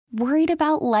Worried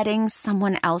about letting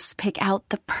someone else pick out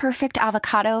the perfect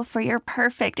avocado for your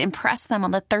perfect impress them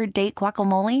on the third date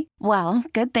guacamole? Well,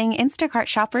 good thing Instacart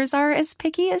shoppers are as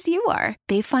picky as you are.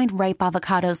 They find ripe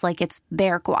avocados like it's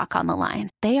their guac on the line.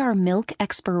 They are milk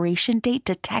expiration date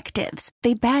detectives.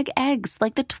 They bag eggs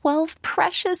like the 12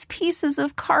 precious pieces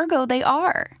of cargo they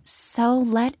are. So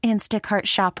let Instacart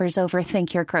shoppers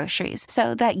overthink your groceries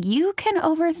so that you can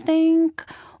overthink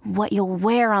what you'll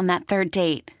wear on that third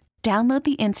date. Download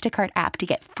the Instacart app to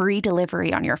get free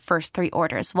delivery on your first 3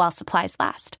 orders while supplies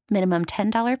last. Minimum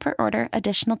 $10 per order.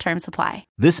 Additional terms apply.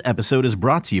 This episode is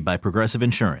brought to you by Progressive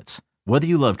Insurance. Whether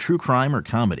you love true crime or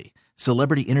comedy,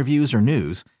 celebrity interviews or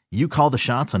news, you call the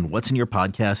shots on what's in your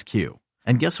podcast queue.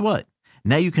 And guess what?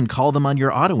 Now you can call them on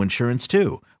your auto insurance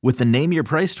too with the Name Your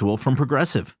Price tool from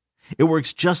Progressive. It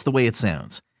works just the way it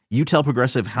sounds. You tell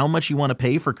Progressive how much you want to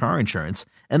pay for car insurance,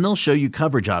 and they'll show you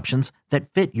coverage options that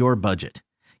fit your budget.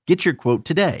 Get your quote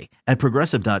today at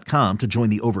Progressive.com to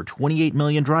join the over 28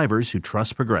 million drivers who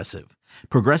trust Progressive.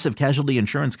 Progressive Casualty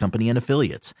Insurance Company and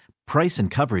Affiliates. Price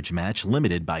and coverage match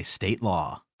limited by state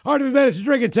law. All right, it's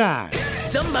drinking time.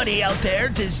 Somebody out there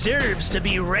deserves to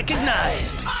be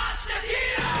recognized.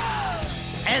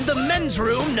 And the men's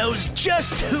room knows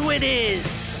just who it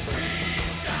is.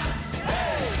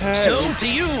 So to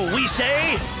you, we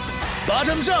say,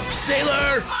 bottoms up,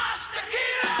 sailor.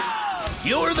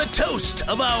 You're the toast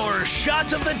of our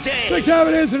shot of the day. Big time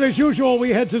it is, and as usual, we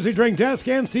head to the drink desk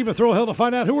and Steve Throwhill to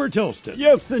find out who we're toasting.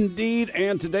 Yes, indeed,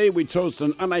 and today we toast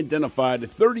an unidentified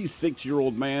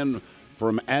 36-year-old man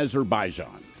from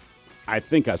Azerbaijan. I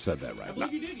think I said that right. I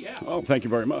believe you did, yeah. Oh, thank you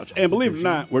very much. And believe it or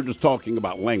not, we're just talking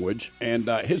about language, and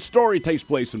his story takes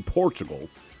place in Portugal,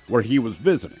 where he was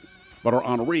visiting. But our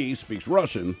honoree speaks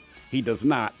Russian. He does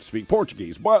not speak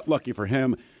Portuguese, but lucky for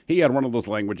him, he had one of those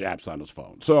language apps on his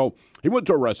phone. So he went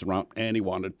to a restaurant, and he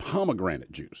wanted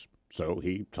pomegranate juice. So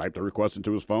he typed a request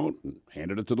into his phone and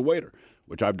handed it to the waiter,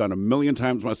 which I've done a million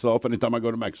times myself anytime I go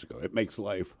to Mexico. It makes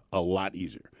life a lot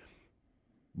easier.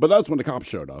 But that's when the cops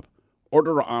showed up,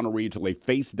 ordered our honoree to lay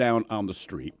face down on the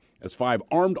street as 5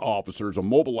 armed officers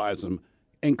immobilized him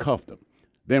and cuffed him.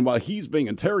 Then while he's being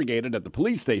interrogated at the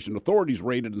police station, authorities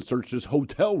raided and searched his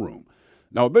hotel room.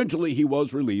 Now, eventually, he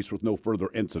was released with no further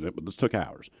incident, but this took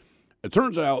hours. It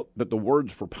turns out that the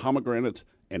words for pomegranate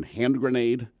and hand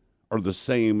grenade are the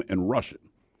same in Russian.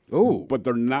 Oh. But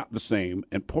they're not the same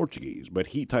in Portuguese. But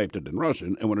he typed it in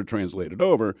Russian, and when it translated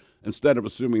over, instead of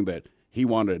assuming that he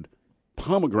wanted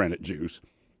pomegranate juice,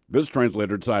 this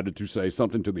translator decided to say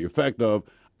something to the effect of,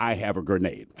 I have a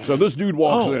grenade. So this dude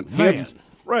walks in. Man.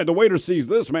 Right, the waiter sees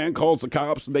this, man, calls the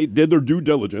cops. They did their due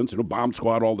diligence, bomb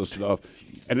squad, all this stuff.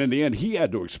 And in the end, he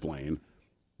had to explain,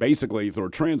 basically through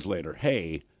a translator,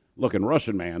 hey, look, in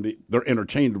Russian, man, they're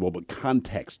interchangeable, but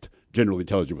context generally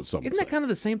tells you what someone's Isn't that kind of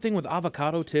the same thing with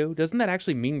avocado, too? Doesn't that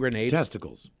actually mean grenade?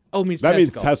 Testicles. Oh, it means that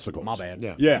testicles. means testicles. My bad.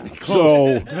 Yeah.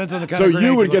 So Depends on the kind so of grenade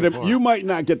you would you're get looking it. for. You might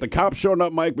not get the cops showing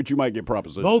up, Mike, but you might get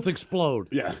proposition. Both explode.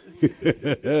 Yeah.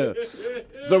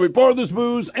 So we pour this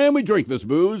booze and we drink this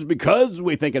booze because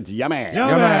we think it's yummy.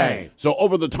 Yummy. So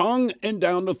over the tongue and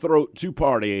down the throat to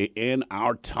party in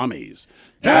our tummies.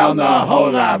 Down the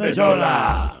hola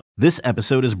bichola. This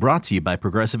episode is brought to you by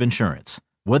Progressive Insurance.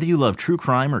 Whether you love true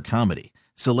crime or comedy,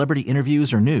 celebrity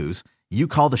interviews or news, you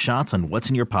call the shots on what's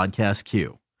in your podcast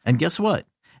queue. And guess what?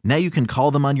 Now you can call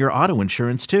them on your auto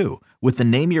insurance too with the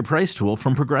Name Your Price tool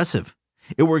from Progressive.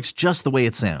 It works just the way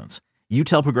it sounds. You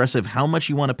tell Progressive how much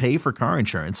you want to pay for car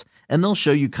insurance, and they'll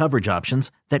show you coverage options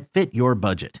that fit your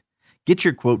budget. Get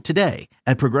your quote today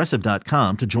at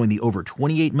Progressive.com to join the over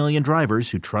 28 million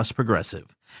drivers who trust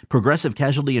Progressive. Progressive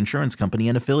Casualty Insurance Company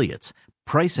and Affiliates.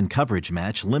 Price and coverage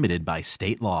match limited by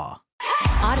state law.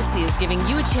 Odyssey is giving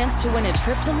you a chance to win a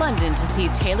trip to London to see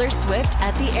Taylor Swift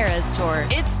at the Eras Tour.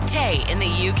 It's Tay in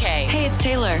the UK. Hey, it's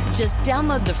Taylor. Just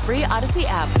download the free Odyssey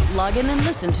app, log in and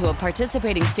listen to a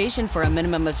participating station for a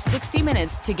minimum of 60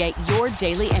 minutes to get your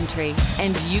daily entry.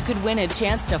 And you could win a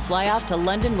chance to fly off to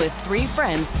London with 3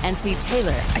 friends and see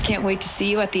Taylor. I can't wait to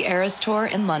see you at the Eras Tour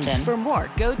in London. For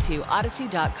more, go to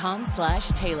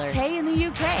odyssey.com/Taylor. Tay in the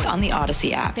UK. It's on the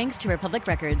Odyssey app. Thanks to Republic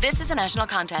Records. This is a national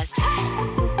contest.